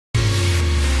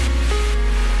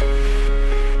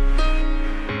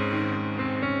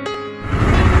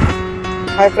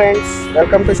Hi friends,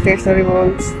 welcome to Stationery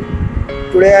Worlds.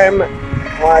 Today I am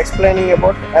explaining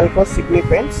about Elkos Signy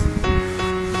pens.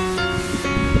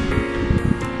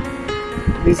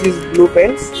 This is blue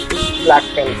pens, this is black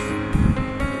pens.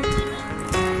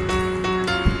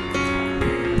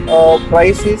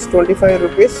 Price is 25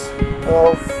 rupees,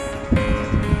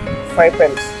 5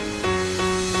 pens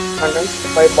and then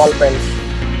 5 ball pens.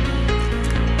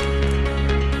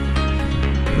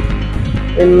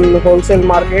 In wholesale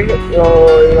market,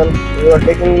 you are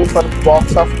taking for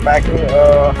box of packing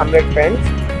 100 pens.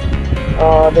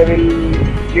 They will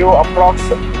give approx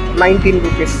 19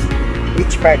 rupees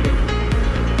each packet,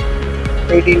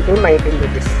 18 to 19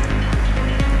 rupees.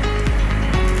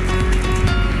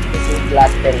 This is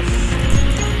black pens.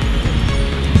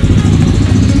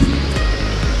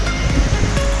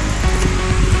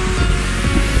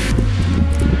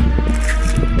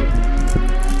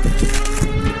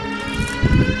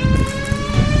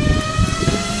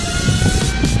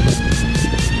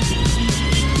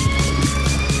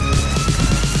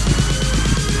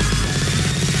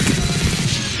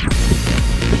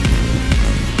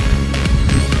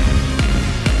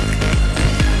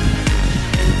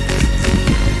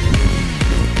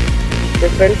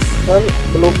 Difference from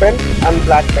blue pen and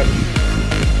black pen.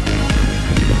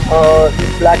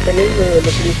 This black pen is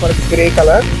looking for grey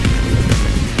color.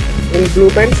 In blue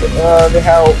pens, they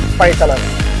have 5 colors.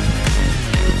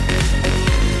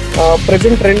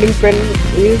 Present trending pen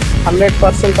is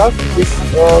 100% of this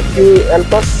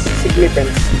Elkos Signy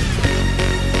pens.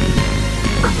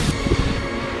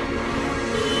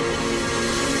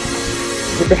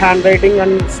 With handwriting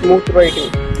and smooth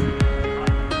writing.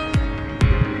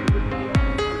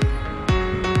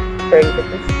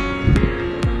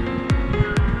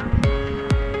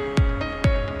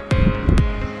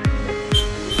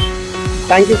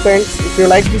 Thank you friends. If you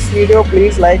like this video,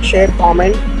 please like, share,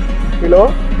 comment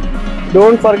below.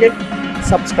 Don't forget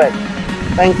subscribe.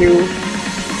 Thank you.